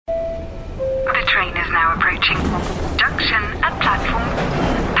now approaching. Junction at platform.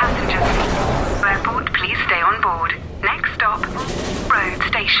 Passengers, airport, please stay on board. Next stop, road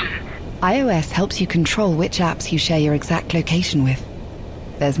station. iOS helps you control which apps you share your exact location with.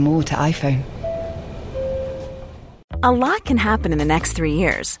 There's more to iPhone. A lot can happen in the next 3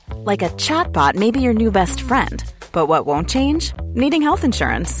 years. Like a chatbot may be your new best friend. But what won't change? Needing health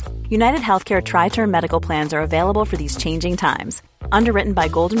insurance. United Healthcare Tri-Term Medical Plans are available for these changing times. Underwritten by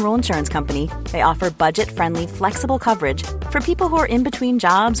Golden Rule Insurance Company, they offer budget-friendly, flexible coverage for people who are in between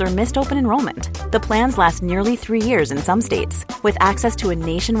jobs or missed open enrollment. The plans last nearly 3 years in some states, with access to a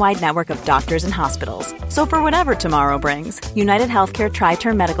nationwide network of doctors and hospitals. So for whatever tomorrow brings, United Healthcare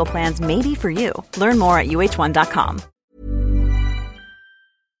Tri-Term Medical Plans may be for you. Learn more at uh1.com.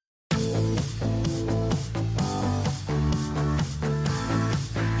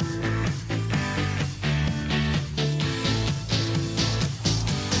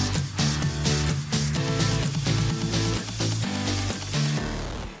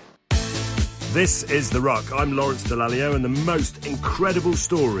 This is The Ruck. I'm Lawrence Dallaglio, and the most incredible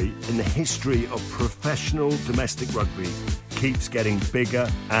story in the history of professional domestic rugby keeps getting bigger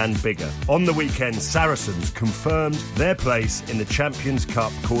and bigger. On the weekend, Saracens confirmed their place in the Champions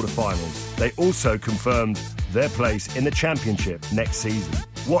Cup quarter-finals. They also confirmed their place in the Championship next season.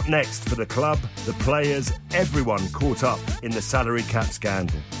 What next for the club, the players, everyone caught up in the salary cap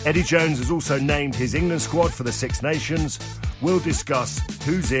scandal? Eddie Jones has also named his England squad for the Six Nations. We'll discuss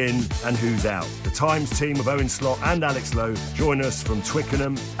who's in and who's out. The Times team of Owen Slot and Alex Lowe join us from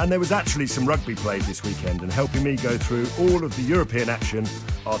Twickenham. And there was actually some rugby played this weekend, and helping me go through all of the European action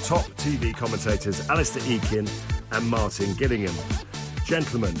are top TV commentators Alistair Eakin and Martin Gillingham.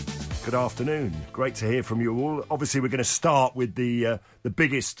 Gentlemen, good afternoon. Great to hear from you all. Obviously, we're going to start with the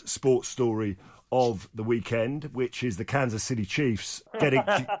biggest sports story of the weekend, which is the Kansas City Chiefs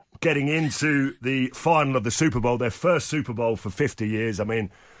getting into the final of the Super Bowl, their first Super Bowl for 50 years. I mean,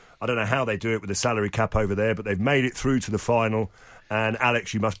 I don't know how they do it with the salary cap over there, but they've made it through to the final. And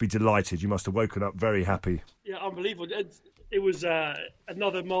Alex, you must be delighted. You must have woken up very happy. Yeah, unbelievable. It was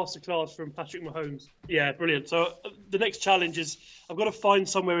another masterclass from Patrick Mahomes. Yeah, brilliant. So the next challenge is I've got to find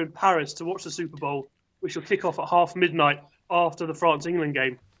somewhere in Paris to watch the Super Bowl, which will kick off at midnight after the France-England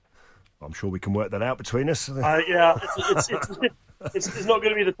game. I'm sure we can work that out between us. Yeah, it's not going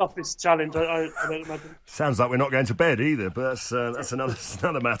to be the toughest challenge, I don't imagine. Sounds like we're not going to bed either, but that's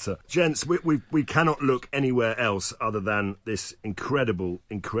another matter. Gents, we cannot look anywhere else other than this incredible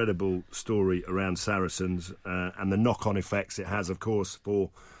story around Saracens and the knock-on effects it has, of course,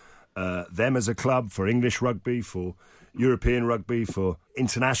 for them as a club, for English rugby, for European rugby, for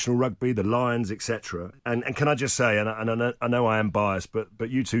international rugby, the Lions, etc. And can I just say, and I know I am biased, but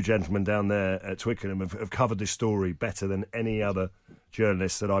you two gentlemen down there at Twickenham have covered this story better than any other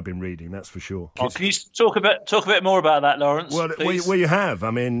journalist that I've been reading, that's for sure. Oh, can you talk a bit more about that, Lawrence? Well, you have.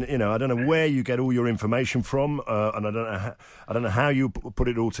 I mean, I don't know where you get all your information from, and I don't know how you put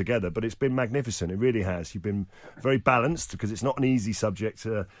it all together, but it's been magnificent. It really has. You've been very balanced because it's not an easy subject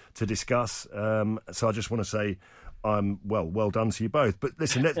to discuss. So I just want to say, well done to you both. But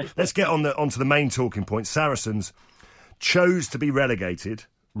listen, let's get onto the main talking point. Saracens chose to be relegated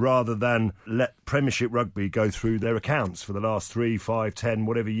rather than let Premiership rugby go through their accounts for the last 3, 5, 10,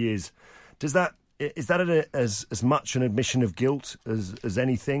 whatever years. Is that as much an admission of guilt as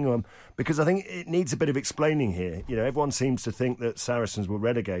anything? Because I think it needs a bit of explaining here. Everyone seems to think that Saracens were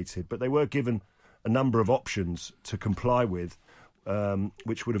relegated, but they were given a number of options to comply with,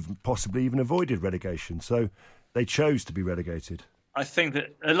 which would have possibly even avoided relegation. So they chose to be relegated. I think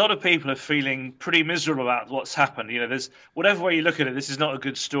that a lot of people are feeling pretty miserable about what's happened. There's whatever way you look at it, this is not a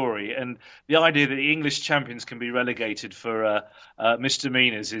good story. And the idea that the English champions can be relegated for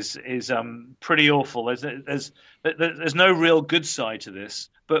misdemeanors is pretty awful. There's no real good side to this.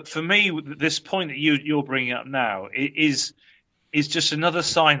 But for me, this point that you're bringing up now is just another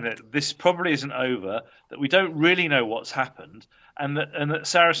sign that this probably isn't over, that we don't really know what's happened, and that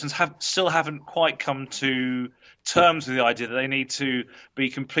Saracens still haven't quite come to terms with the idea that they need to be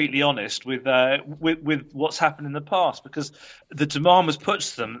completely honest with what's happened in the past, because the demand was put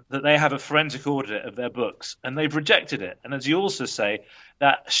to them that they have a forensic audit of their books, and they've rejected it. And as you also say,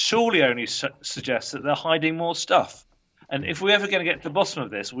 that surely only suggests that they're hiding more stuff. And if we're ever going to get to the bottom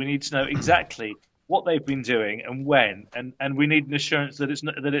of this, we need to know exactly what they've been doing and when, and we need an assurance that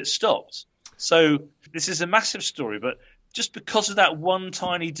it's stopped. So this is a massive story, but just because of that one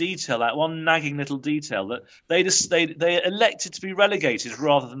tiny detail, that one nagging little detail, that they elected to be relegated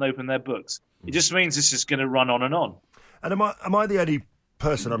rather than open their books. It just means this is going to run on and on. And am I the only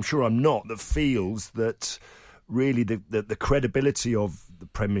person, I'm sure I'm not, that feels that really the credibility of the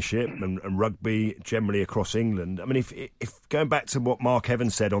Premiership and rugby generally across England. I mean, if going back to what Mark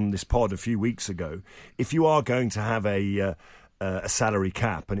Evans said on this pod a few weeks ago, if you are going to have a salary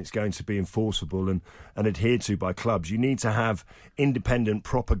cap and it's going to be enforceable and adhered to by clubs, you need to have independent,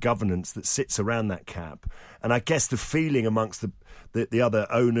 proper governance that sits around that cap. And I guess the feeling amongst the other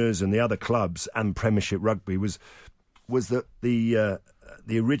owners and the other clubs and Premiership rugby was that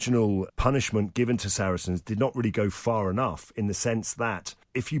the original punishment given to Saracens did not really go far enough, in the sense that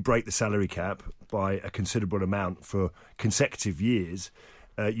if you break the salary cap by a considerable amount for consecutive years,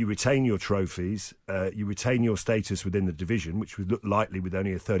 you retain your trophies, you retain your status within the division, which would look likely with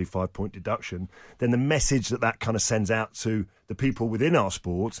only a 35-point deduction, then the message that kind of sends out to the people within our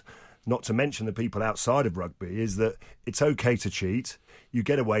sport, not to mention the people outside of rugby, is that it's okay to cheat, you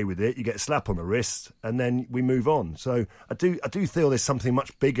get away with it, you get a slap on the wrist, and then we move on. So I do feel there's something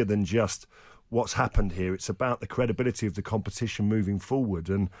much bigger than just what's happened here. It's about the credibility of the competition moving forward.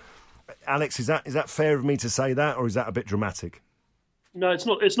 And Alex, is that fair of me to say that, or is that a bit dramatic? No, it's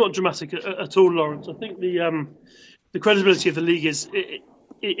not. It's not dramatic at all, Lawrence. I think the credibility of the league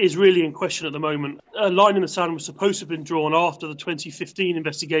is really in question at the moment. A line in the sand was supposed to have been drawn after the 2015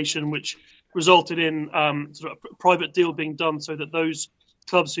 investigation, which resulted in sort of a private deal being done so that those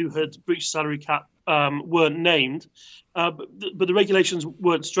clubs who had breached salary cap weren't named, but the regulations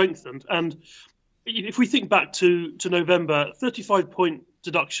weren't strengthened. And if we think back to November, 35-point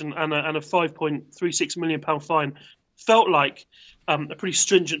deduction and a £5.36 million fine felt like a pretty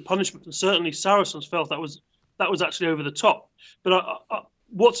stringent punishment, and certainly Saracens felt that was actually over the top. But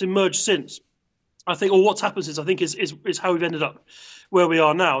what's emerged since, I think, or what's happened since, I think, is how we've ended up where we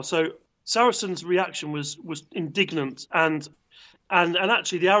are now. So Saracens' reaction was indignant, and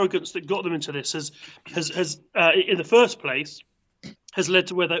actually the arrogance that got them into this has in the first place has led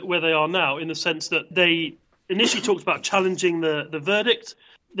to where they are now, in the sense that they initially talked about challenging the verdict.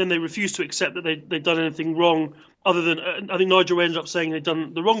 Then they refused to accept that they'd done anything wrong, other than I think Nigel ended up saying they'd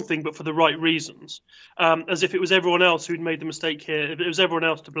done the wrong thing, but for the right reasons, as if it was everyone else who'd made the mistake here, if it was everyone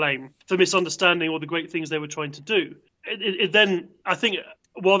else to blame for misunderstanding all the great things they were trying to do. Then, I think,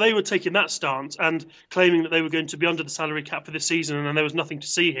 while they were taking that stance and claiming that they were going to be under the salary cap for this season and there was nothing to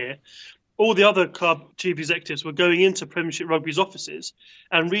see here, all the other club chief executives were going into Premiership Rugby's offices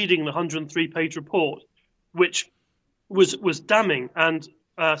and reading the 103-page report, which was damning. And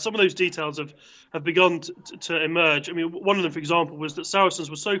some of those details have begun to emerge. I mean, one of them, for example, was that Saracens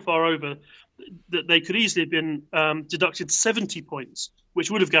were so far over that they could easily have been deducted 70 points, which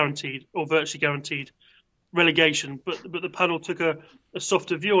would have guaranteed, or virtually guaranteed, relegation. But the panel took a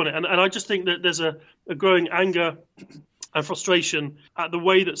softer view on it. And I just think that there's a growing anger and frustration at the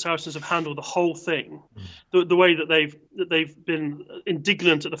way that Saracens have handled the whole thing, the way that they've been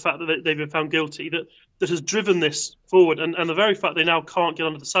indignant at the fact that they've been found guilty, that has driven this forward. And the very fact they now can't get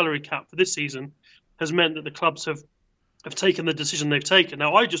under the salary cap for this season has meant that the clubs have taken the decision they've taken.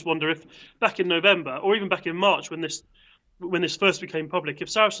 Now, I just wonder if back in November, or even back in March, when this first became public, if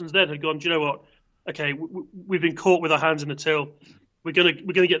Saracens then had gone, do you know what? Okay, we've been caught with our hands in the till. We're gonna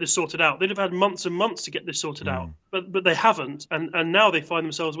get this sorted out. They'd have had months and months to get this sorted out, but they haven't, and now they find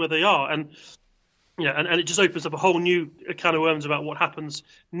themselves where they are, and it just opens up a whole new can of worms about what happens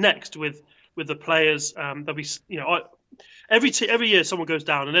next with the players. There'll be, every year someone goes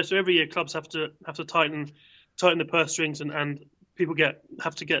down, and so every year clubs have to tighten the purse strings, and people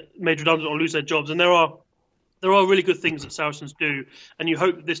have to get made redundant or lose their jobs, and there are really good things that Saracens do, and you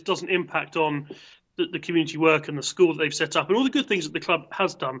hope that this doesn't impact on the community work and the school that they've set up and all the good things that the club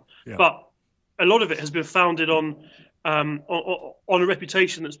has done. Yeah. But a lot of it has been founded on a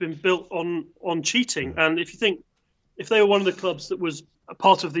reputation that's been built on cheating. And if they were one of the clubs that was a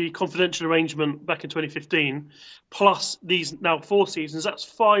part of the confidential arrangement back in 2015, plus these now 4 seasons,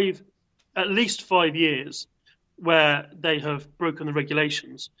 that's at least 5 years where they have broken the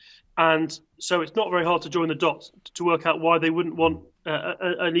regulations. And so it's not very hard to join the dots to work out why they wouldn't want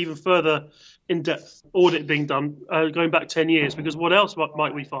an even further in-depth audit being done going back 10 years, because what else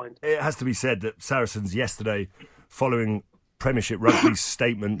might we find? It has to be said that Saracens yesterday, following Premiership Rugby's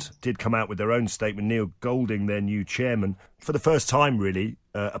statement, did come out with their own statement. Neil Golding, their new chairman, for the first time really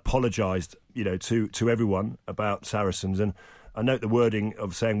apologised to everyone about Saracens. And I note the wording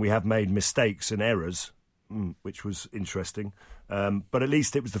of saying we have made mistakes and errors, which was interesting. But at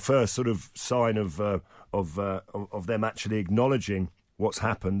least it was the first sort of sign of them actually acknowledging what's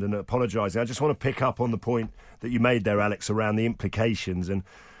happened and apologising. I just want to pick up on the point that you made there, Alex, around the implications. And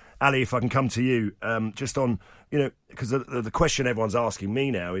Ali, if I can come to you, just on, because the question everyone's asking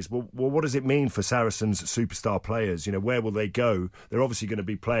me now is, well, what does it mean for Saracens' superstar players? Where will they go? They're obviously going to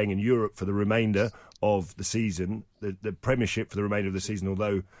be playing in Europe for the remainder of the season, the Premiership for the remainder of the season,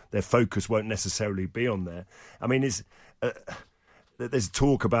 although their focus won't necessarily be on there. I mean, there's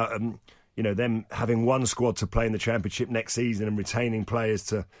talk about them having one squad to play in the Championship next season and retaining players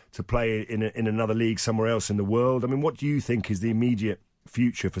to play in another league somewhere else in the world. I mean, what do you think is the immediate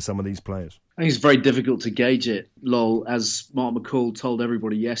future for some of these players? I think it's very difficult to gauge it, Lol. As Mark McCall told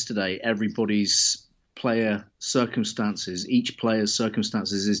everybody yesterday, everybody's player circumstances, each player's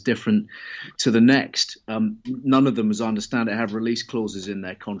circumstances is different to the next. None of them, as I understand it, have release clauses in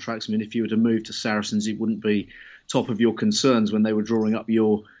their contracts. I mean, if you were to move to Saracens, it wouldn't be top of your concerns when they were drawing up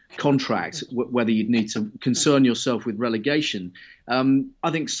your contract, whether you'd need to concern yourself with relegation.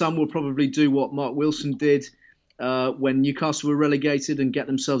 I think some will probably do what Mark Wilson did when Newcastle were relegated and get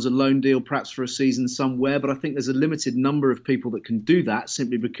themselves a loan deal, perhaps for a season somewhere. But I think there's a limited number of people that can do that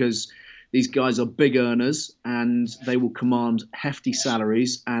simply because these guys are big earners and they will command hefty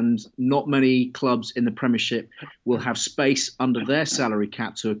salaries, and not many clubs in the Premiership will have space under their salary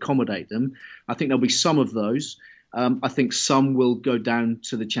cap to accommodate them. I think there'll be some of those. I think some will go down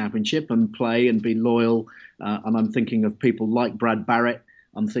to the Championship and play and be loyal. And I'm thinking of people like Brad Barrett.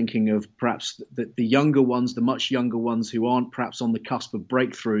 I'm thinking of perhaps the younger ones, the much younger ones who aren't perhaps on the cusp of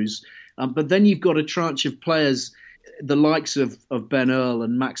breakthroughs. But then you've got a tranche of players, the likes of Ben Earl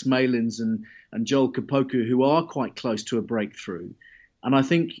and Max Malins and Joel Kapoku, who are quite close to a breakthrough. And I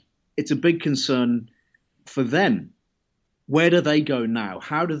think it's a big concern for them. Where do they go now?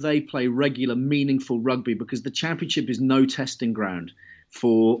 How do they play regular, meaningful rugby? Because the Championship is no testing ground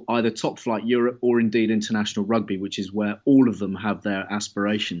for either top flight Europe or indeed international rugby, which is where all of them have their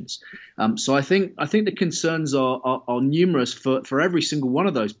aspirations. So I think the concerns are numerous for every single one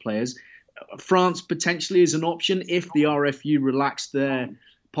of those players. France potentially is an option if the RFU relax their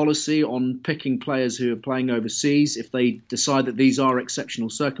policy on picking players who are playing overseas. If they decide that these are exceptional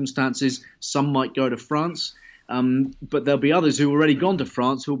circumstances, some might go to France. But there'll be others who have already gone to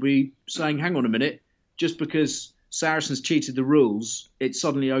France who will be saying, hang on a minute, just because Saracens cheated the rules, it's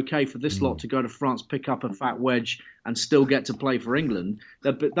suddenly okay for this lot to go to France, pick up a fat wedge and still get to play for England.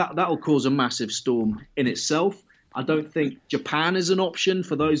 That will cause a massive storm in itself. I don't think Japan is an option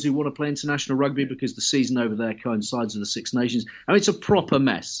for those who want to play international rugby because the season over there coincides with the Six Nations. I mean, it's a proper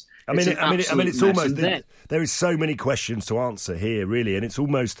mess. I mean, it's almost there is so many questions to answer here, really, and it's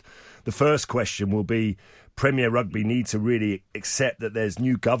almost the first question will be Premier Rugby need to really accept that there's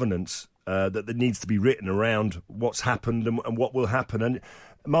new governance that needs to be written around what's happened and what will happen. And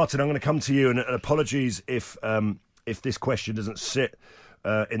Martin, I'm going to come to you, and apologies if this question doesn't sit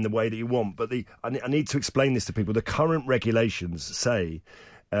in the way that you want, but I need to explain this to people. The current regulations say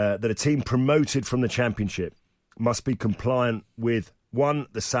that a team promoted from the Championship must be compliant with, one,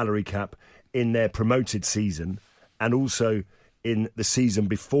 the salary cap in their promoted season and also in the season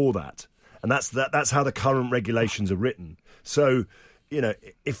before that. And that's how the current regulations are written. So,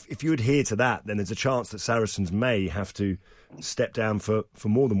 if you adhere to that, then there's a chance that Saracens may have to step down for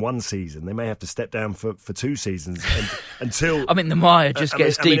more than one season. They may have to step down for 2 seasons until. I mean, the mire just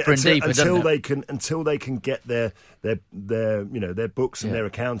gets deeper and deeper, until they can get their books and their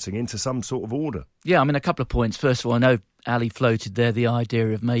accounting into some sort of order. Yeah, I mean, a couple of points. First of all, I know Ali floated there the idea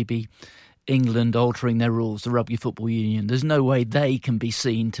of maybe England altering their rules, the Rugby Football Union. There's no way they can be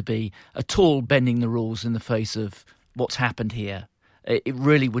seen to be at all bending the rules in the face of what's happened here. It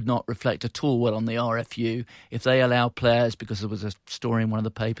really would not reflect at all well on the RFU if they allow players, because there was a story in one of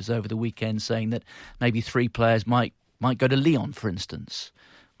the papers over the weekend saying that maybe 3 players might go to Lyon, for instance.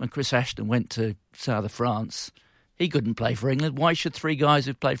 When Chris Ashton went to South of France, he couldn't play for England. Why should 3 guys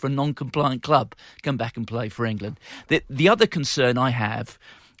who've played for a non-compliant club come back and play for England? The other concern I have,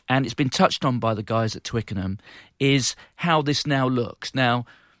 and it's been touched on by the guys at Twickenham, is how this now looks. Now,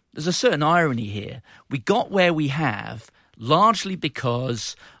 there's a certain irony here. We got where we have largely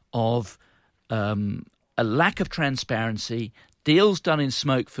because of a lack of transparency, deals done in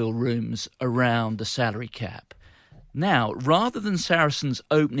smoke-filled rooms around the salary cap. Now, rather than Saracens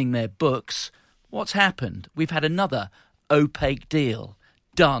opening their books, what's happened? We've had another opaque deal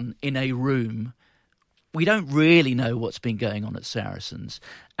done in a room. We don't really know what's been going on at Saracens.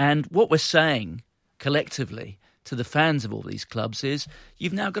 And what we're saying collectively to the fans of all these clubs is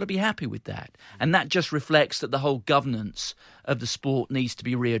you've now got to be happy with that. And that just reflects that the whole governance of the sport needs to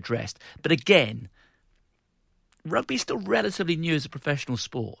be readdressed. But again, rugby is still relatively new as a professional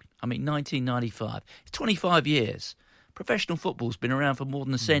sport. I mean, 1995. It's 25 years. Professional football's been around for more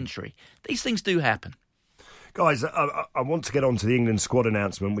than a century. These things do happen. Guys, I want to get on to the England squad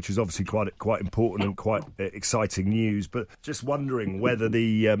announcement, which is obviously quite important and quite exciting news. But just wondering whether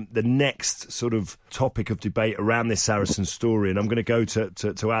the next sort of topic of debate around this Saracens story, and I'm going to go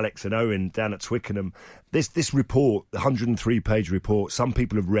to Alex and Owen down at Twickenham. This report, the 103-page report, some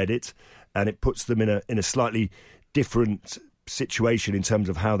people have read it, and it puts them in a slightly different situation in terms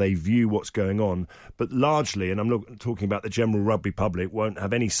of how they view what's going on, but largely, and I'm not talking about the general rugby public, won't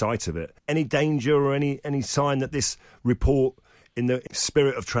have any sight of it. Any danger or any sign that this report, in the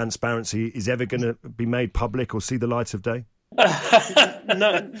spirit of transparency, is ever going to be made public or see the light of day?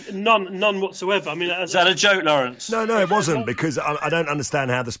 No, none whatsoever. I mean, is that a joke, Lawrence? No, it wasn't, because I don't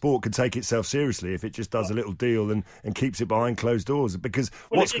understand how the sport can take itself seriously if it just does a little deal and keeps it behind closed doors. Because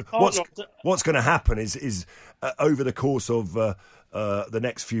what's going to happen is over the course of the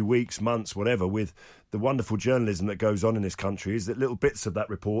next few weeks, months, whatever, with the wonderful journalism that goes on in this country, is that little bits of that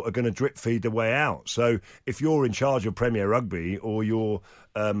report are going to drip feed their way out. So if you're in charge of Premier Rugby, or you're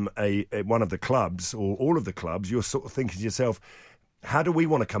one of the clubs or all of the clubs, you're sort of thinking to yourself, how do we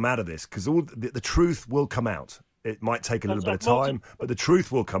want to come out of this? Because the truth will come out. It might take a little bit of time, but the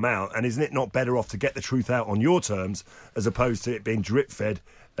truth will come out. And isn't it not better off to get the truth out on your terms as opposed to it being drip fed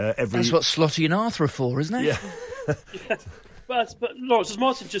every... That's what Slotty and Arthur are for, isn't it? Yeah. Yeah. But Lawrence, as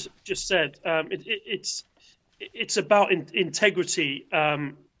Martin just said, it's about integrity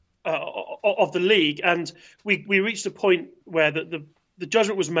of the league, and we reached a point where the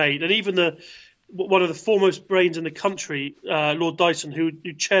judgment was made, and even one of the foremost brains in the country, Lord Dyson, who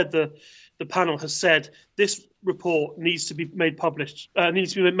chaired the panel, has said this report needs to be made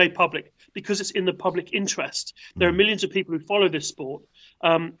public because it's in the public interest. There are millions of people who follow this sport,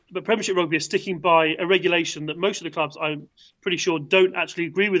 but Premiership Rugby is sticking by a regulation that most of the clubs, I'm pretty sure, don't actually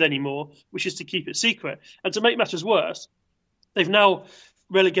agree with anymore, which is to keep it secret. And to make matters worse, they've now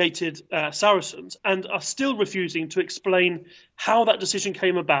relegated Saracens and are still refusing to explain how that decision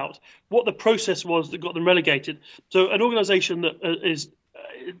came about, what the process was that got them relegated. So an organisation that is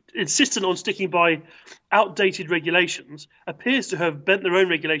insistent on sticking by outdated regulations appears to have bent their own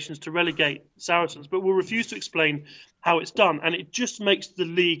regulations to relegate Saracens, but will refuse to explain how it's done. And it just makes the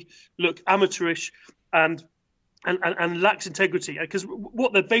league look amateurish and lacks integrity. Because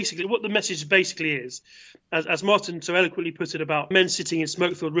what the message basically is, as Martin so eloquently put it about men sitting in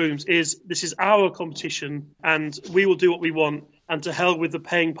smoke-filled rooms, is this is our competition and we will do what we want, and to hell with the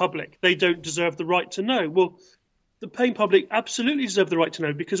paying public. They don't deserve the right to know. Well, the paying public absolutely deserve the right to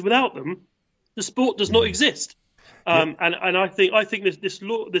know, because without them, the sport does not exist. And I think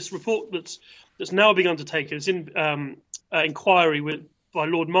this report that's now being undertaken is in inquiry by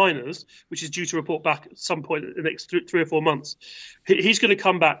Lord Miners, which is due to report back at some point in the next 3 or 4 months. He's going to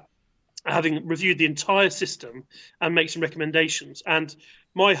come back, having reviewed the entire system, and make some recommendations. And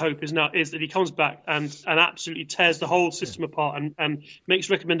my hope is that he comes back and absolutely tears the whole system apart and makes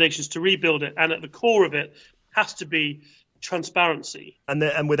recommendations to rebuild it. And at the core of it has to be transparency.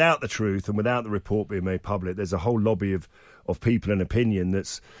 And without the truth and without the report being made public, there's a whole lobby of people and opinion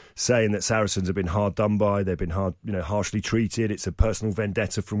that's saying that Saracens have been hard done by, they've been harshly treated. It's a personal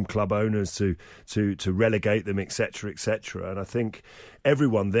vendetta from club owners to relegate them, etc., etc. And I think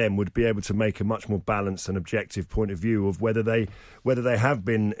everyone then would be able to make a much more balanced and objective point of view of whether they have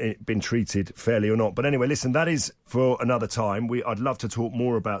been treated fairly or not. But anyway, listen, that is for another time. I'd love to talk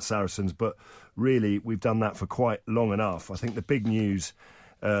more about Saracens, but really we've done that for quite long enough. I think the big news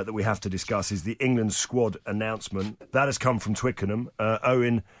that we have to discuss is the England squad announcement. That has come from Twickenham.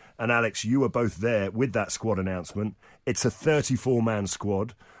 Owen and Alex, you were both there with that squad announcement. It's a 34-man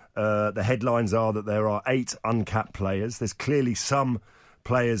squad. The headlines are that there are 8 uncapped players. There's clearly some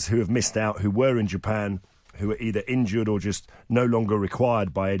players who have missed out, who were in Japan, who are either injured or just no longer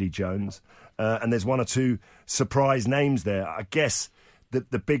required by Eddie Jones. And there's 1 or 2 surprise names there. I guess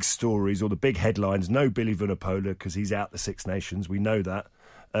the big stories or the big headlines, no Billy Vunipola because he's out the Six Nations. We know that.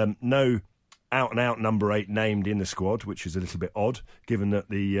 No out-and-out number 8 named in the squad, which is a little bit odd, given that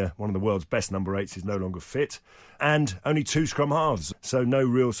one of the world's best number 8s is no longer fit, and only 2 scrum halves, so no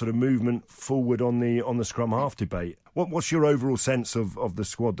real sort of movement forward on the scrum half debate. What's your overall sense of the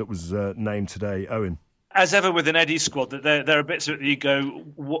squad that was named today, Owen? As ever with an Eddie squad, that there are bits that you go,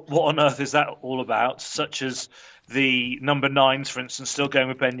 what on earth is that all about? Such as the number 9s, for instance, still going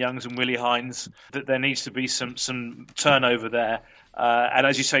with Ben Youngs and Willie Hines, that there needs to be some turnover there. And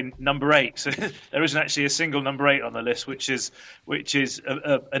as you say, number 8. So there isn't actually a single number 8 on the list, which is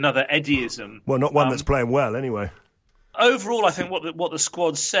another Eddieism. Well, not one that's playing well, anyway. Overall, I think what the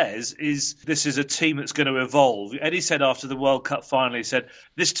squad says is this is a team that's going to evolve. Eddie said after the World Cup final, he said,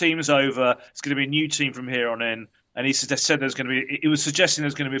 this team's over. It's going to be a new team from here on in. and he said there's going to be. He was suggesting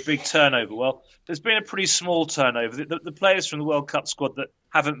there's going to be a big turnover. Well, there's been a pretty small turnover. The players from the World Cup squad that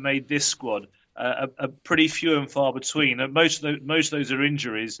haven't made this squad are pretty few and far between. And most of those are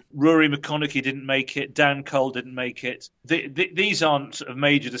injuries. Rory McConaughey didn't make it. Dan Cole didn't make it. These aren't sort of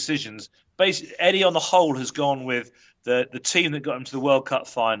major decisions. Basically, Eddie on the whole has gone with the team that got him to the World Cup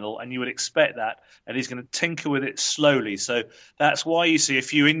final, and you would expect that, and he's going to tinker with it slowly. So that's why you see a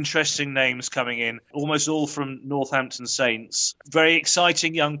few interesting names coming in, almost all from Northampton Saints. Very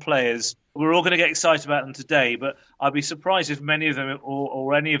exciting young players. We're all going to get excited about them today, but I'd be surprised if many of them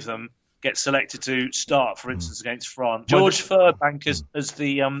or any of them get selected to start, for instance, against France. George Furbank as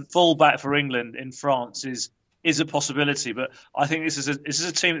the full-back for England in France is a possibility, but I think this is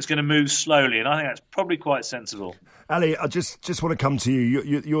a team that's going to move slowly, and I think that's probably quite sensible. Ali, I just want to come to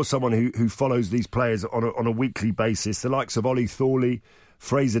you. You're someone who follows these players on a weekly basis. The likes of Ollie Thorley,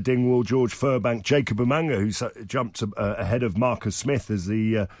 Fraser Dingwall, George Furbank, Jacob Umanga, who's jumped ahead of Marcus Smith as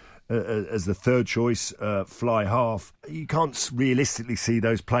the third choice fly half. You can't realistically see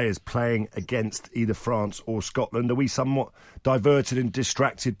those players playing against either France or Scotland. Are we somewhat diverted and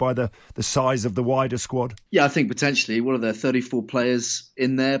distracted by the size of the wider squad? Yeah, I think potentially. What are there, 34 players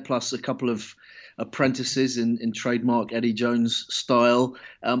in there, plus a couple of apprentices in trademark Eddie Jones style.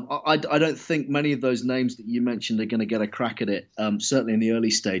 I don't think many of those names that you mentioned are going to get a crack at it. Certainly in the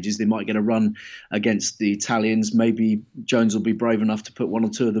early stages, they might get a run against the Italians. Maybe Jones will be brave enough to put one or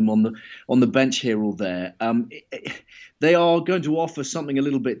two of them on the bench here or there. They are going to offer something a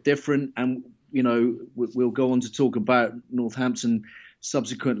little bit different, and we'll go on to talk about Northampton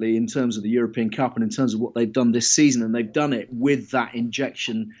subsequently in terms of the European Cup and in terms of what they've done this season, and they've done it with that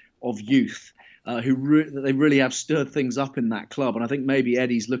injection of youth. They really have stirred things up in that club. And I think maybe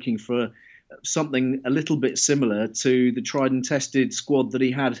Eddie's looking for something a little bit similar to the tried and tested squad that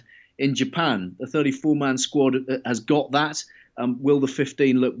he had in Japan. The 34-man squad has got that. Will the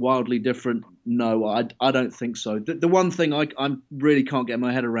 15 look wildly different? No, I don't think so. The one thing I really can't get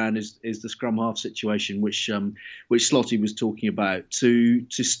my head around is the scrum half situation, which Slotty was talking about. To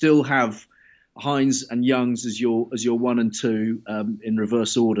still have Hines and Youngs as your 1 and 2 in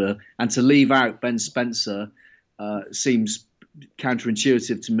reverse order, and to leave out Ben Spencer seems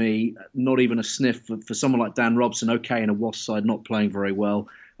counterintuitive to me. Not even a sniff for someone like Dan Robson. Okay, in a Wasps side, not playing very well.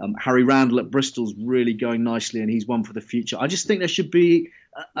 Harry Randall at Bristol's really going nicely, and he's one for the future. I just think there should be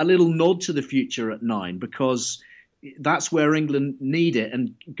a little nod to the future at 9, because that's where England need it,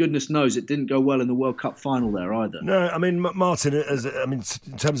 and goodness knows it didn't go well in the World Cup final there either. No, I mean, Martin, in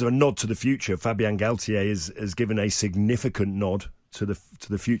terms of a nod to the future, Fabien Galtier has given a significant nod to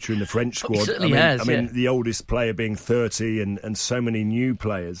the future in the French squad. He certainly has. I mean, the oldest player being 30 and so many new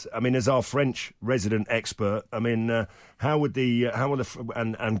players. I mean, as our French resident expert, I mean, how will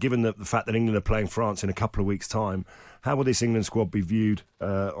given the fact that England are playing France in a couple of weeks' time, how will this England squad be viewed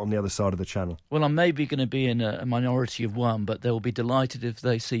on the other side of the channel? Well, I'm maybe going to be in a minority of one, but they'll be delighted if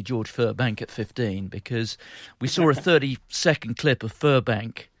they see George Furbank at 15, because we saw a 30-second clip of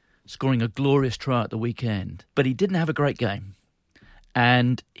Furbank scoring a glorious try at the weekend, but he didn't have a great game.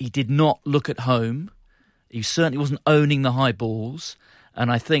 And he did not look at home. He certainly wasn't owning the high balls. And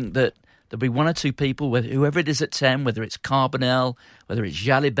I think that there'll be one or two people, whoever it is at 10, whether it's Carbonell, whether it's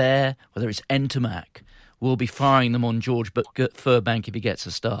Jalibert, whether it's Entomac, will be firing them on George Furbank if he gets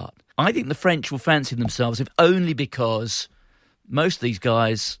a start. I think the French will fancy themselves, if only because most of these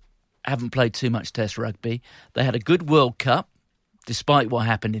guys haven't played too much Test rugby. They had a good World Cup, despite what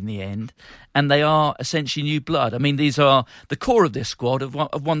happened in the end, and they are essentially new blood. I mean, these are the core of this squad have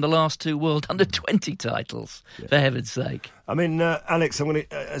won the last 2 World Under-20 titles, for heaven's sake. I mean, Alex,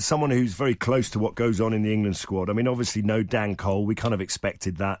 as someone who's very close to what goes on in the England squad, I mean, obviously no Dan Cole, we kind of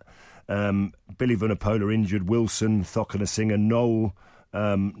expected that. Billy Vunipola injured, Wilson, Thokanasiga, Noel,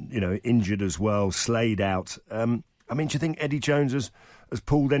 injured as well, Slade out. I mean, do you think Eddie Jones has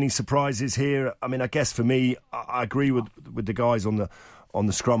pulled any surprises here? I mean, I guess for me, I agree with the guys on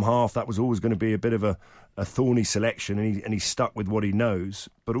the scrum half. That was always going to be a bit of a thorny selection, and he stuck with what he knows.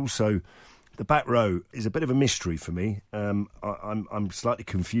 But also, the back row is a bit of a mystery for me. I'm slightly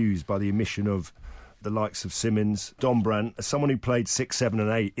confused by the omission of the likes of Simmons, Dombrandt. As someone who played 6, 7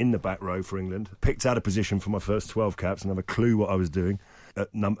 and 8 in the back row for England, picked out a position for my first 12 caps and have a clue what I was doing at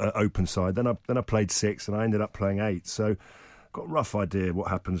open side. Then I played 6 and I ended up playing 8. So got a rough idea what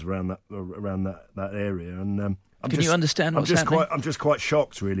happens around that area, and you understand what's happening? I'm just quite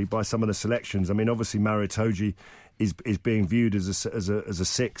shocked, really, by some of the selections. I mean, obviously Mario Itoje is being viewed as a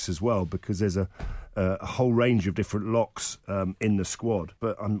 6 as well, because there's a whole range of different locks in the squad.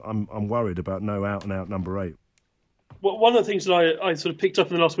 But I'm worried about no out and out number 8. One of the things that I sort of picked up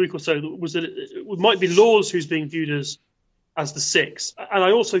in the last week or so was that it might be Laws who's being viewed as the six. And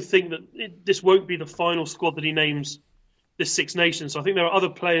I also think that this won't be the final squad that he names this Six Nations. So I think there are other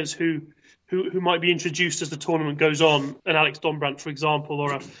players who might be introduced as the tournament goes on, an Alex Donbrandt, for example,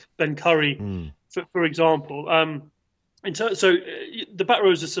 or a Ben Curry, for example. The back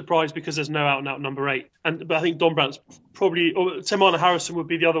row is a surprise because there's no out-and-out number 8. But I think Donbrandt's probably, or Temana Harrison would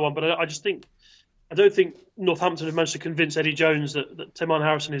be the other one. But I don't think Northampton have managed to convince Eddie Jones that Temana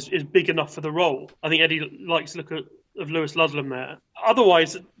Harrison is big enough for the role. I think Eddie likes the look of Lewis Ludlam there.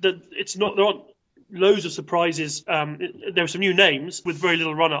 Otherwise, there aren't loads of surprises. There are some new names with very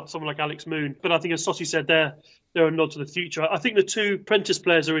little run-up, someone like Alex Moon. But I think, as Sossi said, they're a nod to the future. I think the two apprentice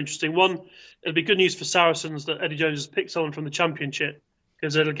players are interesting. One, it'll be good news for Saracens that Eddie Jones has picked someone from the Championship,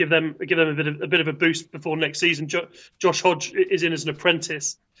 because it'll give them a bit of a boost before next season. Josh Hodge is in as an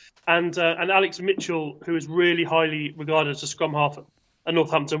apprentice, and Alex Mitchell, who is really highly regarded as a scrum half at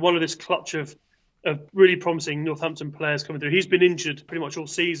Northampton, one of this clutch of really promising Northampton players coming through. He's been injured pretty much all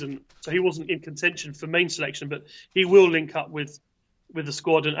season, so he wasn't in contention for main selection, but he will link up with the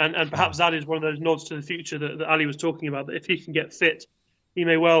squad, and perhaps that is one of those nods to the future that Ali was talking about, that if he can get fit, he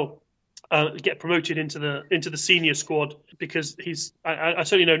may well get promoted into the senior squad, because I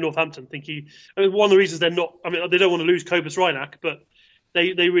certainly know Northampton think one of the reasons they don't want to lose Kobus Reinach, but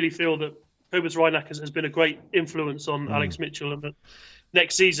they really feel that Kobus Reinach has been a great influence on Alex Mitchell, and that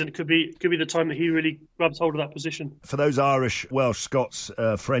next season could be the time that he really grabs hold of that position. For those Irish, Welsh, Scots,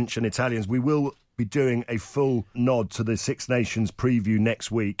 French and Italians, we will be doing a full nod to the Six Nations preview next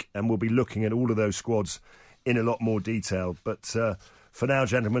week, and we'll be looking at all of those squads in a lot more detail. But for now,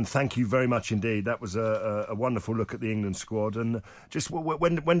 gentlemen, thank you very much indeed. That was a wonderful look at the England squad. And just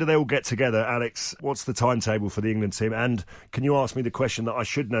when do they all get together, Alex? What's the timetable for the England team? And can you ask me the question that I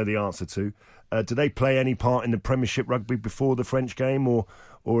should know the answer to? Do they play any part in the Premiership rugby before the French game, or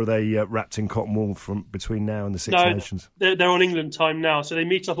are they wrapped in cotton wool from between now and the Six Nations? They're on England time now. So they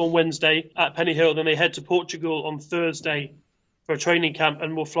meet up on Wednesday at Pennyhill, then they head to Portugal on Thursday for a training camp,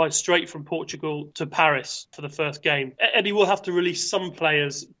 and will fly straight from Portugal to Paris for the first game. Eddie will have to release some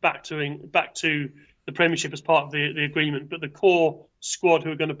players back to the Premiership as part of the agreement, but the core squad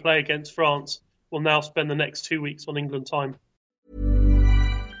who are going to play against France will now spend the next 2 weeks on England time.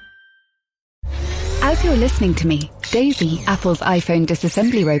 As you're listening to me, Daisy, Apple's iPhone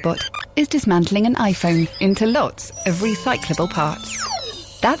disassembly robot, is dismantling an iPhone into lots of recyclable parts.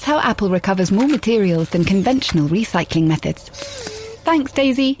 That's how Apple recovers more materials than conventional recycling methods. Thanks,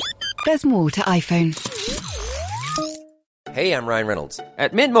 Daisy. There's more to iPhone. Hey, I'm Ryan Reynolds.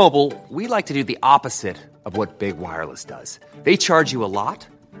 At Mint Mobile, we like to do the opposite of what Big Wireless does. They charge you a lot.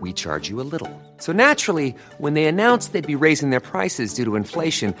 We charge you a little. So naturally, when they announced they'd be raising their prices due to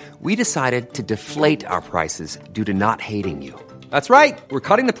inflation, we decided to deflate our prices due to not hating you. That's right. We're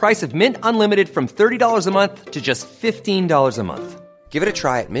cutting the price of Mint Unlimited from $30 a month to just $15 a month. Give it a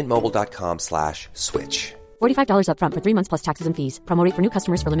try at mintmobile.com/switch. $45 up front for 3 months plus taxes and fees. Promo rate for new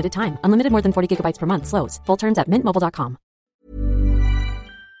customers for limited time. Unlimited more than 40 gigabytes per month. Slows full terms at mintmobile.com.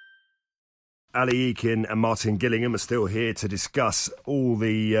 Ali Eakin and Martin Gillingham are still here to discuss all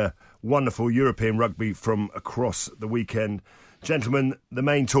the wonderful European rugby from across the weekend. Gentlemen, the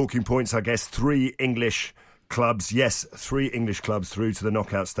main talking points, I guess, 3 English clubs. Yes, 3 English clubs through to the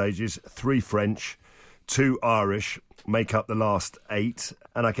knockout stages. 3 French, 2 Irish make up the last 8.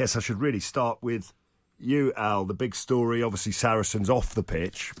 And I guess I should really start with you, Al. The big story, obviously Saracens off the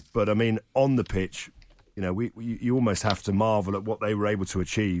pitch. But, I mean, on the pitch, you know, you almost have to marvel at what they were able to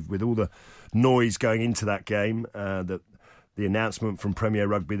achieve with all the noise going into that game, the announcement from Premier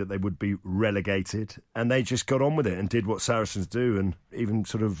Rugby that they would be relegated, and they just got on with it and did what Saracens do, and even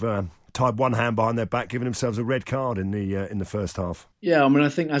sort of tied one hand behind their back, giving themselves a red card in the first half. Yeah, I mean, I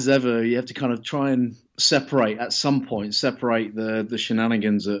think as ever, you have to kind of try and separate the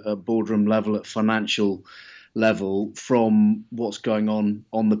shenanigans at boardroom level, at financial level, from what's going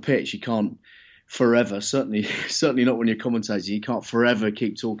on the pitch. You can't forever, certainly not when you're commentating, you can't forever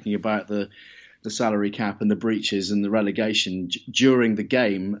keep talking about the salary cap and the breaches and the relegation during the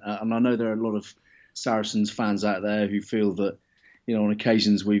game. And I know there are a lot of Saracens fans out there who feel that, you know, on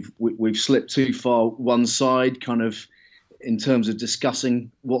occasions we've slipped too far one side, kind of in terms of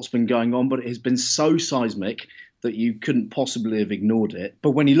discussing what's been going on. But it has been so seismic that you couldn't possibly have ignored it.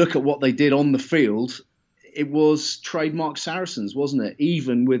 But when you look at what they did on the field, it was trademark Saracens, wasn't it?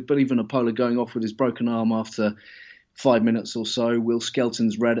 Even Apola going off with his broken arm after 5 minutes or so. Will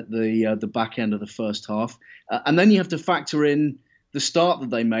Skelton's red at the back end of the first half. And then you have to factor in the start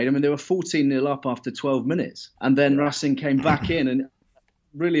that they made. I mean, they were 14-0 up after 12 minutes. And then Racing came back in.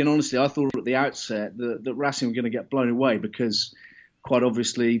 really and honestly, I thought at the outset that Racing were going to get blown away because, quite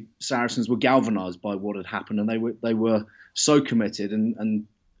obviously, Saracens were galvanised by what had happened, and they were so committed and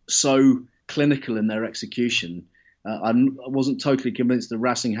so clinical in their execution. I wasn't totally convinced that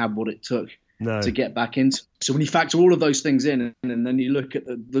Racing had what it took to get back into. So when you factor all of those things in, and then you look at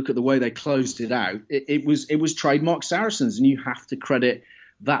the way they closed it out, it was trademark Saracens, and you have to credit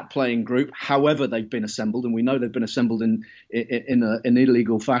that playing group, however they've been assembled, and we know they've been assembled in an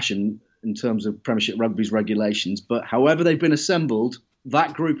illegal fashion in terms of Premiership Rugby's regulations. But however they've been assembled,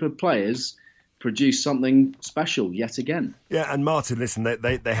 that group of players produced something special yet again. Yeah, and Martin, listen,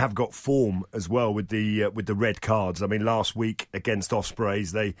 they have got form as well with the red cards. I mean, last week against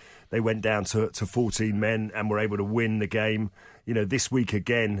Ospreys, they went down to 14 men and were able to win the game. You know, this week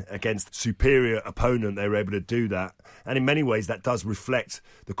again against superior opponent, they were able to do that. And in many ways, that does reflect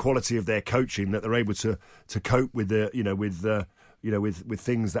the quality of their coaching, that they're able to cope with with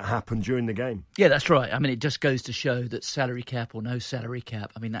things that happen during the game. Yeah, that's right. I mean, it just goes to show that salary cap or no salary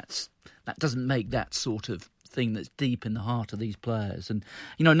cap, I mean, that doesn't make that sort of thing that's deep in the heart of these players. And,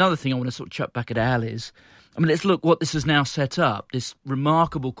 you know, another thing I want to sort of chuck back at Al is, I mean, let's look what this has now set up, this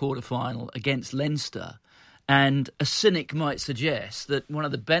remarkable quarter-final against Leinster. And a cynic might suggest that one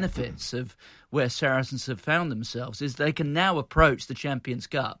of the benefits of where Saracens have found themselves is they can now approach the Champions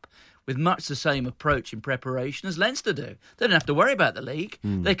Cup with much the same approach in preparation as Leinster do. They don't have to worry about the league.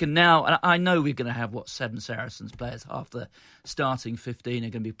 They can now, and I know we're going to have, 7 Saracens players, half the starting 15 are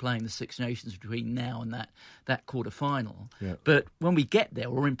going to be playing the Six Nations between now and that quarter-final. Yeah. But when we get there,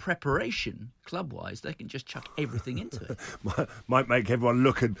 or in preparation, club-wise, they can just chuck everything into it. Might make everyone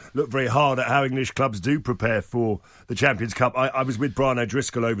look very hard at how English clubs do prepare for the Champions Cup. I was with Brian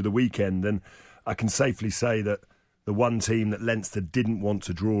O'Driscoll over the weekend, and I can safely say that the one team that Leinster didn't want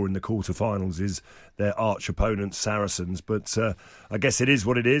to draw in the quarterfinals is their arch opponent, Saracens. But I guess it is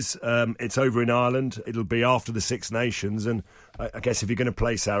what it is. It's over in Ireland. It'll be after the Six Nations. And I guess if you're going to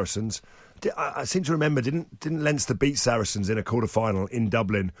play Saracens, I seem to remember, didn't Leinster beat Saracens in a quarterfinal in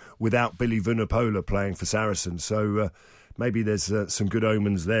Dublin without Billy Vunipola playing for Saracens? So maybe there's some good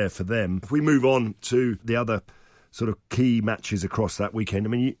omens there for them. If we move on to the other sort of key matches across that weekend. I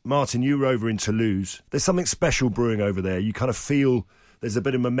mean, Martin, you were over in Toulouse. There's something special brewing over there. You kind of feel there's a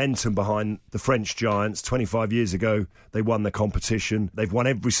bit of momentum behind the French Giants. 25 years ago, they won the competition. They've won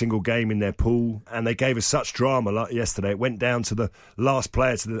every single game in their pool, and they gave us such drama like yesterday. It went down to the last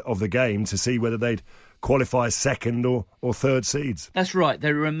player of the game to see whether they'd qualify as second or third seeds. That's right.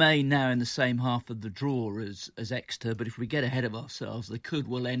 They remain now in the same half of the draw as Exeter, but if we get ahead of ourselves, they could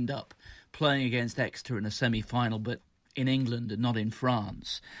well end up playing against Exeter in a semi-final, but in England and not in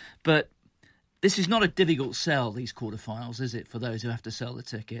France. But this is not a difficult sell, these quarterfinals, is it, for those who have to sell the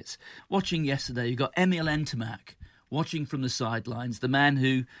tickets? Watching yesterday, you got Emile Ntamack watching from the sidelines, the man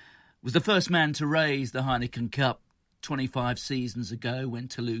who was the first man to raise the Heineken Cup 25 seasons ago when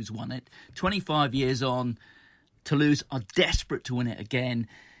Toulouse won it. 25 years on, Toulouse are desperate to win it again.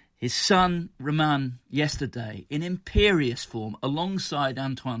 His son, Romain, yesterday, in imperious form, alongside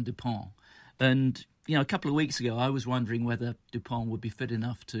Antoine Dupont. And, you know, a couple of weeks ago, I was wondering whether Dupont would be fit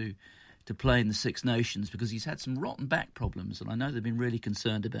enough to play in the Six Nations because he's had some rotten back problems, and I know they've been really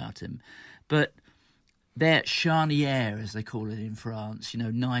concerned about him. But their charnière, as they call it in France,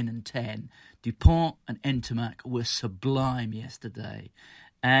 9 and 10, Dupont and Ntamack were sublime yesterday.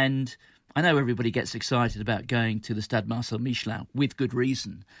 And I know everybody gets excited about going to the Stade Marcel Michelin with good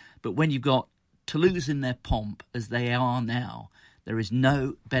reason, but when you've got Toulouse in their pomp, as they are now, there is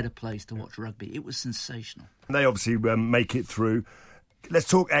no better place to watch rugby. It was sensational. They obviously make it through. Let's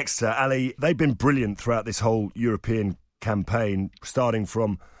talk Exeter. Ali, they've been brilliant throughout this whole European campaign, starting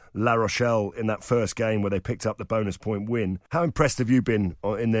from La Rochelle in that first game where they picked up the bonus point win. How impressed have you been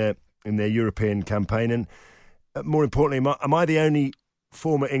in their European campaign? And more importantly, am I the only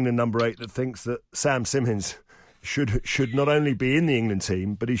former England number 8 that thinks that Sam Simmonds should not only be in the England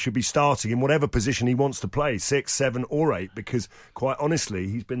team, but he should be starting in whatever position he wants to play, 6, 7 or 8, because quite honestly,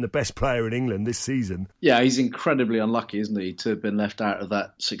 he's been the best player in England this season. Yeah, he's incredibly unlucky, isn't he, to have been left out of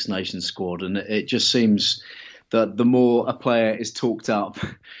that Six Nations squad. And it just seems that the more a player is talked up,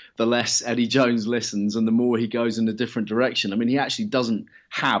 the less Eddie Jones listens and the more he goes in a different direction. I mean, he actually doesn't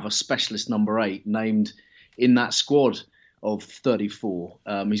have a specialist number 8 named in that squad of 34.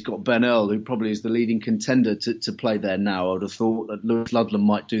 He's got Ben Earl, who probably is the leading contender to play there now. I would have thought that Lewis Ludlam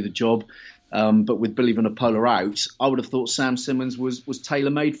might do the job. But with Billy Vunipola out, I would have thought Sam Simmonds was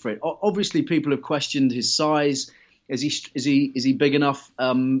tailor-made for it. Obviously, people have questioned his size. Is he big enough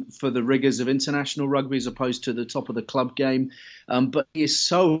for the rigours of international rugby as opposed to the top of the club game? But he is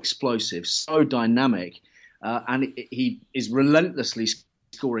so explosive, so dynamic, and he is relentlessly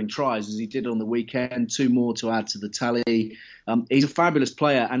scoring tries as he did on the weekend, 2 more to add to the tally. He's a fabulous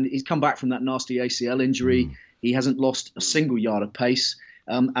player, and he's come back from that nasty ACL injury. He hasn't lost a single yard of pace,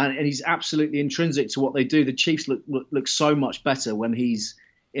 and he's absolutely intrinsic to what they do. The Chiefs look so much better when he's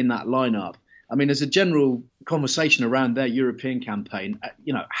in that lineup. I mean, there's a general conversation around their European campaign.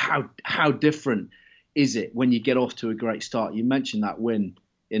 How different is it when you get off to a great start? You mentioned that win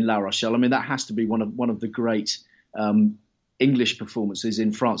in La Rochelle. I mean, that has to be one of the great English performances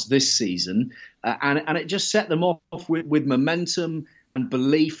in France this season, and it just set them off with momentum and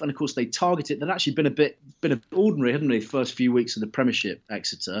belief. And of course, they targeted. They'd actually been a bit ordinary, hadn't they, the first few weeks of the Premiership,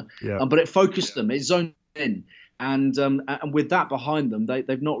 Exeter. Yeah. But it focused them. It zoned in. And with that behind them,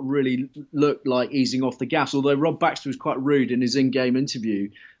 they've not really looked like easing off the gas. Although Rob Baxter was quite rude in his in-game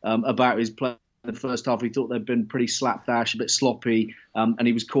interview about his play in the first half. He thought they'd been pretty slapdash, a bit sloppy, and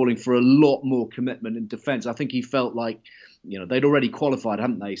he was calling for a lot more commitment in defence. I think he felt like, they'd already qualified,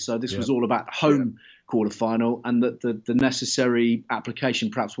 hadn't they? So this was all about home quarterfinal, and that the necessary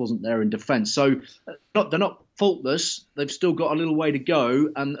application perhaps wasn't there in defence. So they're not faultless. They've still got a little way to go,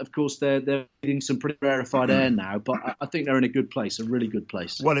 and of course they're getting some pretty rarefied air now. But I think they're in a good place, a really good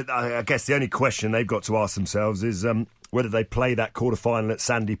place. Well, I guess the only question they've got to ask themselves is whether they play that quarter-final at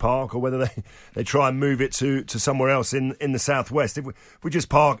Sandy Park, or whether they try and move it to somewhere else in the southwest. If we just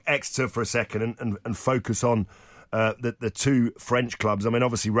park Exeter for a second and focus on the 2 French clubs. I mean,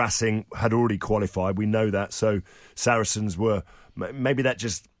 obviously Racing had already qualified. We know that. So Saracens were, maybe that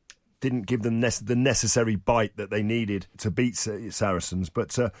just didn't give them the necessary bite that they needed to beat Saracens.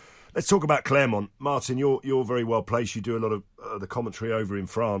 But let's talk about Clermont. Martin, you're very well placed. You do a lot of the commentary over in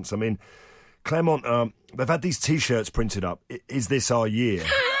France. I mean, Clermont, they've had these T-shirts printed up. Is this our year?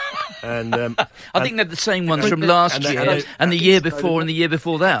 And I think they're the same ones from last year and the year before and the year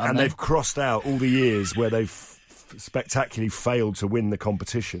before that. And they've crossed out all the years where they've spectacularly failed to win the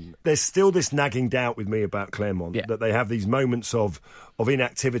competition. There's still this nagging doubt with me about Clermont, that they have these moments of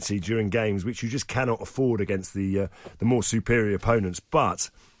inactivity during games which you just cannot afford against the more superior opponents. But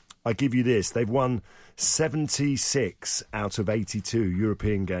I give you this, they've won 76 out of 82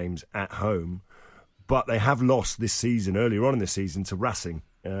 European games at home, but they have lost this season, earlier on in the season, to Racing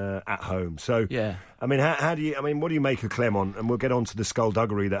at home. So, I mean, what do you make of Clermont? And we'll get on to the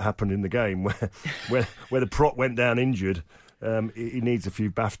skullduggery that happened in the game where the prop went down injured. He needs a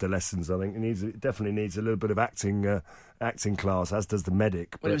few BAFTA lessons, I think. He definitely needs a little bit of acting class, as does the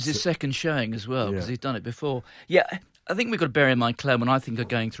medic. Well, it was his second showing as well, because he's done it before. Yeah, I think we've got to bear in mind Clermont, I think, are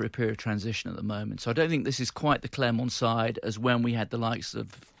going through a period of transition at the moment. So I don't think this is quite the Clermont side as when we had the likes of,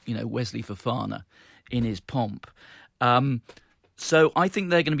 Wesley Fofana in his pomp. So I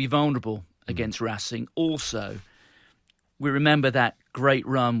think they're going to be vulnerable against Racing. Also, we remember that great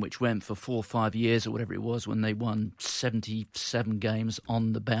run which went for 4 or 5 years or whatever it was when they won 77 games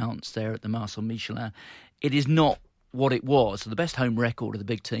on the bounce there at the Marcel Michelin. It is not what it was. So the best home record of the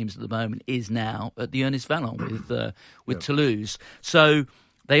big teams at the moment is now at the Ernest Vallon with Toulouse. So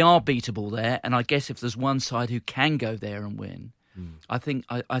they are beatable there, and I guess if there's one side who can go there and win, I think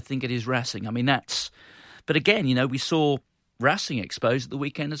it is Racing. I mean, but again, we saw Racing exposed at the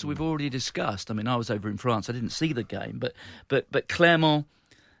weekend, as we've already discussed. I mean, I was over in France. I didn't see the game, but Clermont,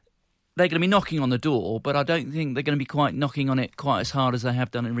 they're going to be knocking on the door, but I don't think they're going to be quite knocking on it quite as hard as they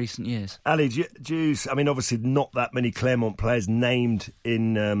have done in recent years. Ali, I mean, obviously not that many Clermont players named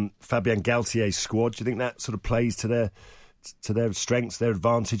in Fabien Galtier's squad. Do you think that sort of plays to their strengths, their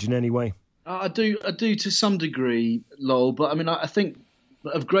advantage in any way? I do to some degree, Lowell, but I mean, I think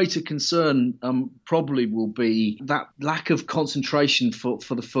of greater concern probably will be that lack of concentration for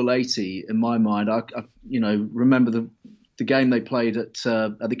the full 80 in my mind. I remember the game they played at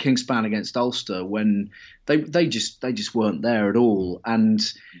the Kingspan against Ulster when they just weren't there at all, and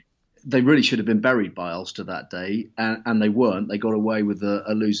they really should have been buried by Ulster that day, and they weren't. They got away with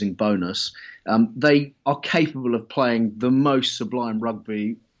a losing bonus. They are capable of playing the most sublime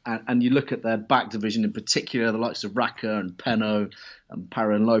rugby. And you look at their back division in particular, the likes of Raka and Peno and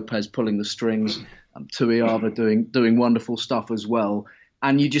Paran Lopez pulling the strings, Tuiava doing wonderful stuff as well.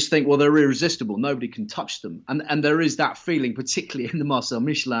 And you just think, well, they're irresistible. Nobody can touch them. And there is that feeling, particularly in the Marcel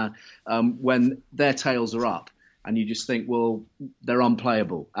Michelin, when their tails are up. And you just think, well, they're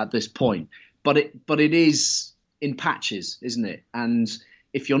unplayable at this point. But it is in patches, isn't it? And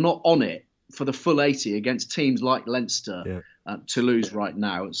if you're not on it for the full 80 against teams like Leinster, Toulouse right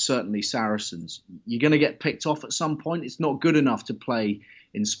now, and certainly Saracens, you're going to get picked off at some point. It's not good enough to play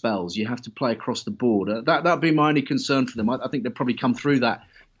in spells. You have to play across the board. That'd be my only concern for them. I think they'll probably come through that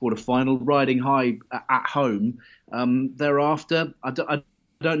quarter-final, riding high at home. Thereafter, I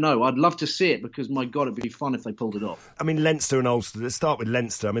don't know. I'd love to see it because, my God, it'd be fun if they pulled it off. I mean, Leinster and Ulster. Let's start with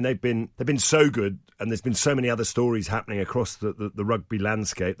Leinster. I mean, they've been so good, and there's been so many other stories happening across the rugby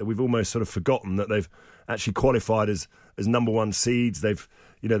landscape that we've almost sort of forgotten that they've actually qualified as number one seeds.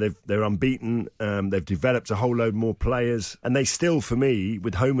 They're unbeaten. They've developed a whole load more players, and they still, for me,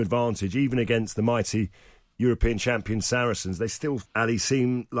 with home advantage, even against the mighty European champion Saracens, they still, Ali,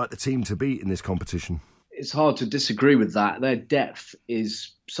 seem like the team to beat in this competition. It's hard to disagree with that. Their depth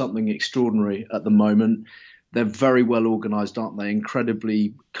is something extraordinary at the moment. They're very well organised, aren't they?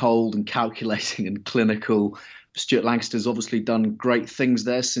 Incredibly cold and calculating and clinical. Stuart Lancaster's obviously done great things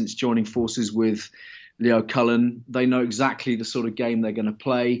there since joining forces with Leo Cullen. They know exactly the sort of game they're going to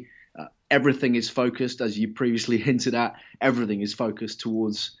play. Everything is focused, as you previously hinted at, everything is focused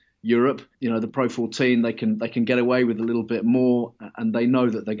towards Europe. The Pro 14, they can get away with a little bit more, and they know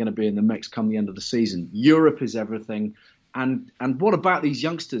that they're going to be in the mix come the end of the season. Europe is everything. And what about these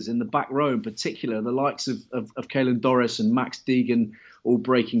youngsters in the back row in particular, the likes of Caelan Doris and Max Deegan all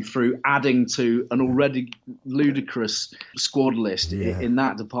breaking through, adding to an already ludicrous squad list in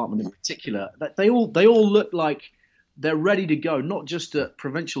that department in particular. They all look like they're ready to go, not just at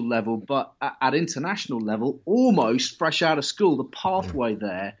provincial level, but at international level, almost fresh out of school. The pathway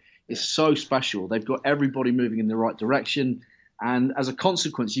there is so special. They've got everybody moving in the right direction. And as a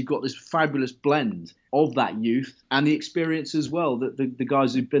consequence, you've got this fabulous blend of that youth and the experience as well. The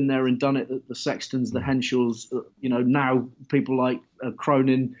guys who've been there and done it, the Sextons, the Henshaws, now people like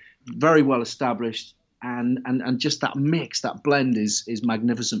Cronin, very well established. And just that mix, that blend is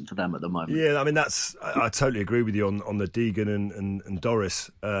magnificent for them at the moment. Yeah, I mean, I totally agree with you on the Deegan and Doris,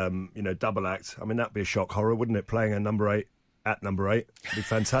 double act. I mean, that'd be a shock horror, wouldn't it? Playing a number 8 at number 8. It'd be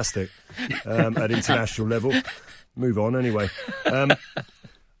fantastic at international level. Move on anyway.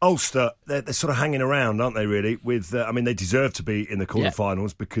 Ulster, they're sort of hanging around, aren't they, really? With they deserve to be in the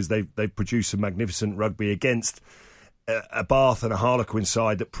quarterfinals because they've produced some magnificent rugby against a Bath and a Harlequin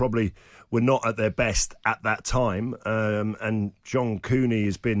side that probably were not at their best at that time. And John Cooney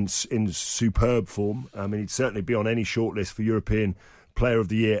has been in superb form. I mean, he'd certainly be on any shortlist for European Player of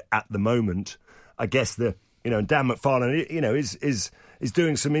the Year at the moment. I guess Dan McFarlane, is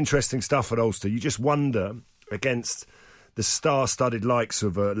doing some interesting stuff at Ulster. You just wonder, against the star-studded likes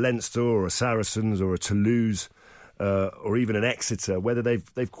of a Leinster or a Saracens or a Toulouse or even an Exeter, whether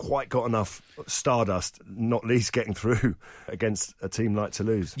they've quite got enough stardust, not least getting through against a team like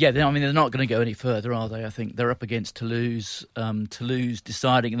Toulouse. Yeah, they're not going to go any further, are they? I think they're up against Toulouse. Toulouse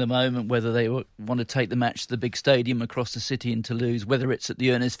deciding at the moment whether they want to take the match to the big stadium across the city in Toulouse, whether it's at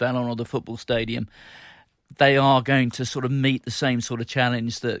the Ernest Vallon or the football stadium. They are going to sort of meet the same sort of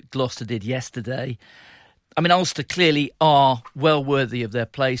challenge that Gloucester did yesterday. I mean, Ulster clearly are well worthy of their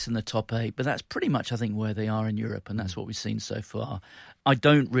place in the top 8, but that's pretty much, I think, where they are in Europe, and that's what we've seen so far. I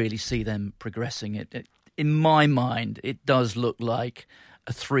don't really see them progressing. In my mind, it does look like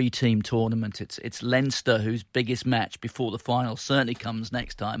a 3-team tournament. It's Leinster whose biggest match before the final certainly comes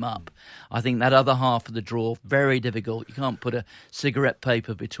next time up. I think that other half of the draw, very difficult. You can't put a cigarette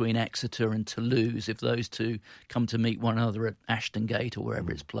paper between Exeter and Toulouse if those two come to meet one another at Ashton Gate or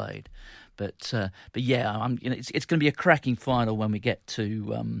wherever it's played. But yeah, it's going to be a cracking final when we get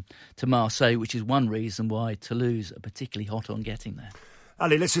to Marseille, which is one reason why Toulouse are particularly hot on getting there.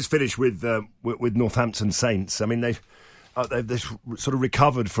 Ali, let's just finish with Northampton Saints. I mean, they've sort of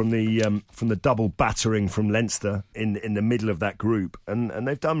recovered from the double battering from Leinster in the middle of that group, and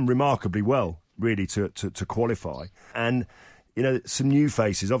they've done remarkably well, really, to qualify. And some new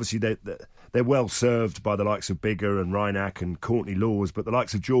faces. Obviously, they're well served by the likes of Biggar and Reinach and Courtney Laws, but the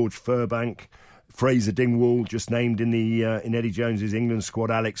likes of George Furbank, Fraser Dingwall, just named in Eddie Jones's England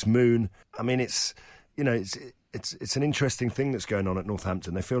squad, Alex Moon. I mean, it's an interesting thing that's going on at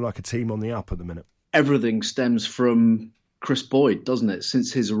Northampton. They feel like a team on the up at the minute. Everything stems from Chris Boyd, doesn't it?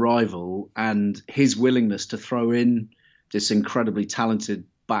 Since his arrival and his willingness to throw in this incredibly talented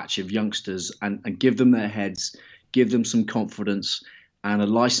batch of youngsters and give them their heads, give them some confidence and a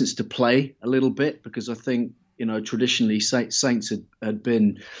license to play a little bit, because I think, traditionally Saints had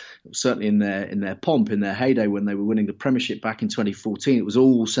been, certainly in their pomp, in their heyday when they were winning the Premiership back in 2014, it was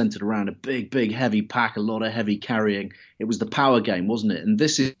all centred around a big heavy pack, a lot of heavy carrying. It was the power game, wasn't it? And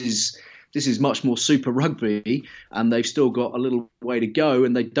this is much more Super Rugby, and they've still got a little way to go,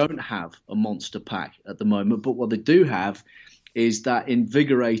 and they don't have a monster pack at the moment. But what they do have is that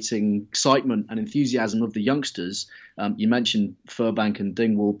invigorating excitement and enthusiasm of the youngsters. You mentioned Furbank and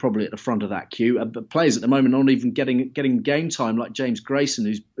Dingwall probably at the front of that queue, but players at the moment aren't even getting game time, like James Grayson,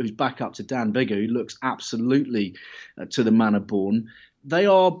 who's back up to Dan Biggar, who looks absolutely to the manner born. They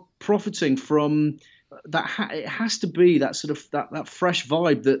are profiting from it has to be that sort of that fresh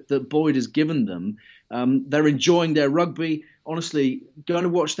vibe that Boyd has given them. They're enjoying their rugby. Honestly, going to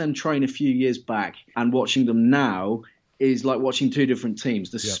watch them train a few years back and watching them now is like watching two different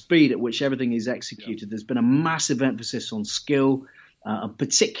teams. The speed at which everything is executed. There's been a massive emphasis on skill,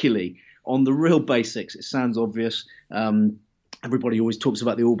 particularly on the real basics. It sounds obvious. Everybody always talks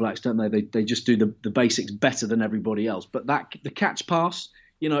about the All Blacks, don't they? They just do the basics better than everybody else. But the catch pass,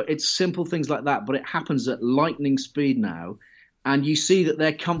 it's simple things like that, but it happens at lightning speed now. And you see that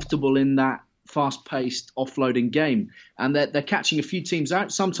they're comfortable in that fast-paced offloading game. And they're catching a few teams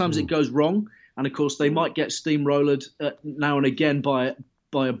out. Sometimes it goes wrong. And, of course, they might get steamrolled now and again by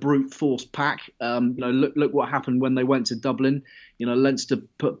a brute force pack. Look what happened when they went to Dublin. Leinster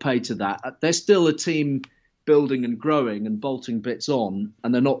put pay to that. They're still a team building and growing and bolting bits on,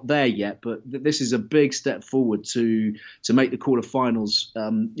 and they're not there yet. But this is a big step forward to make the quarterfinals.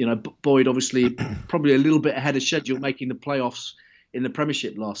 Boyd obviously probably a little bit ahead of schedule, making the playoffs in the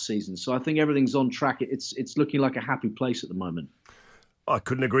Premiership last season. So I think everything's on track. It's looking like a happy place at the moment. I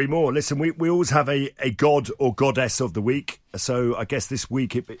couldn't agree more. Listen, we always have a god or goddess of the week. So I guess this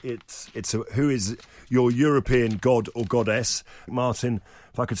week it's who is your European god or goddess? Martin,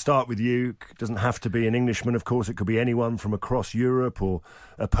 if I could start with you, it doesn't have to be an Englishman, of course. It could be anyone from across Europe or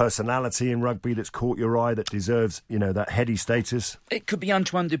a personality in rugby that's caught your eye that deserves, that heady status. It could be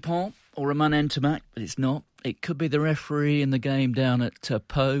Antoine Dupont or Romain Ntamak, but it's not. It could be the referee in the game down at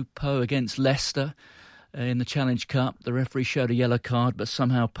Pau against Leicester. In the Challenge Cup, the referee showed a yellow card, but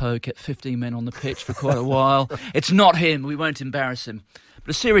somehow Poe kept 15 men on the pitch for quite a while. It's not him. We won't embarrass him.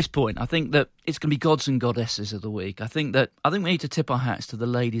 But a serious point, I think that it's going to be gods and goddesses of the week. I think we need to tip our hats to the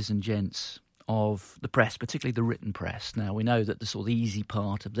ladies and gents of the press, particularly the written press. Now, we know that the sort of easy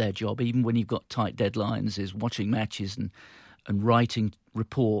part of their job, even when you've got tight deadlines, is watching matches and writing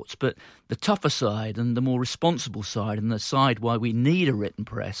reports. But the tougher side and the more responsible side, and the side why we need a written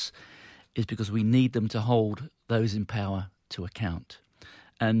press, is because we need them to hold those in power to account.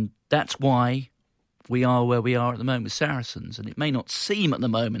 And that's why we are where we are at the moment with Saracens. And it may not seem at the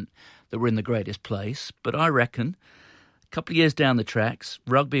moment that we're in the greatest place, but I reckon a couple of years down the tracks,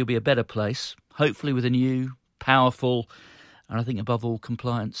 rugby will be a better place, hopefully with a new, powerful, and I think above all,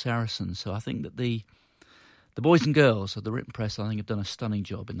 compliant Saracens. So I think that the boys and girls of the written press, I think, have done a stunning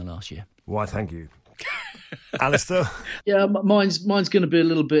job in the last year. Why, thank you. Alistair? Yeah, mine's going to be a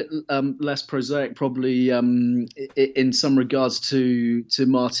little bit less prosaic, probably in some regards to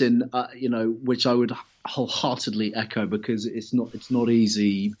Martin, which I would wholeheartedly echo, because it's not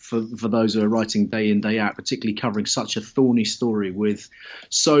easy for those who are writing day in, day out, particularly covering such a thorny story with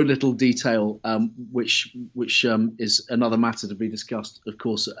so little detail, which is another matter to be discussed, of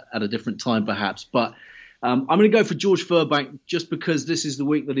course, at a different time perhaps. But I'm going to go for George Furbank just because this is the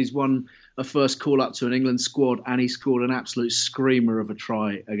week that he's won a first call-up to an England squad, and he scored an absolute screamer of a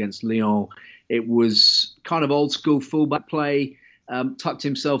try against Lyon. It was kind of old-school fullback play, tucked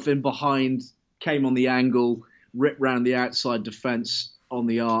himself in behind, came on the angle, ripped round the outside defence on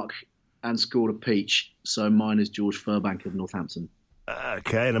the arc, and scored a peach. So mine is George Furbank of Northampton.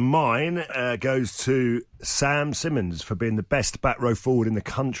 Okay, and mine goes to Sam Simmons for being the best back row forward in the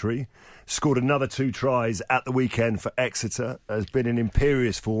country. Scored another 2 tries at the weekend for Exeter. Has been in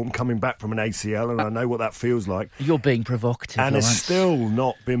imperious form, coming back from an ACL, and I know what that feels like. You're being provocative, and Lawrence. has still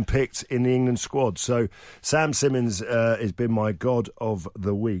not been picked in the England squad. So Sam Simmons has been my god of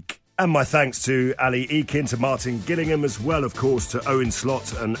the week. And my thanks to Ali Eakin, to Martin Gillingham, as well, of course, to Owen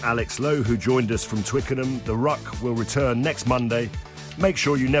Slott and Alex Lowe, who joined us from Twickenham. The Ruck will return next Monday. Make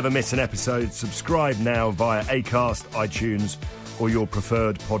sure you never miss an episode. Subscribe now via Acast, iTunes, or your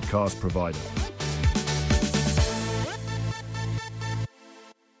preferred podcast provider.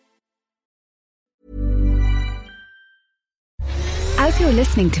 As you're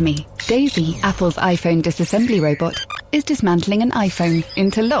listening to me, Daisy, Apple's iPhone disassembly robot, is dismantling an iPhone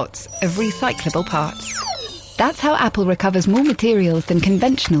into lots of recyclable parts. That's how Apple recovers more materials than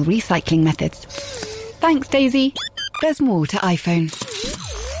conventional recycling methods. Thanks, Daisy. There's more to iPhone.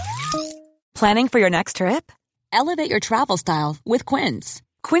 Planning for your next trip? Elevate your travel style with Quince.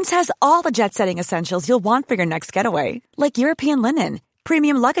 Quince has all the jet-setting essentials you'll want for your next getaway, like European linen,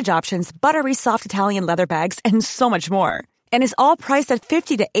 premium luggage options, buttery soft Italian leather bags, and so much more. And is all priced at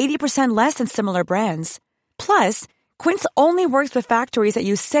 50 to 80% less than similar brands. Plus, Quince only works with factories that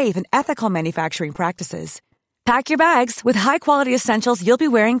use safe and ethical manufacturing practices. Pack your bags with high-quality essentials you'll be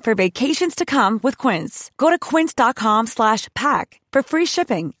wearing for vacations to come with Quince. Go to quince.com/pack for free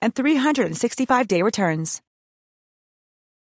shipping and 365-day returns.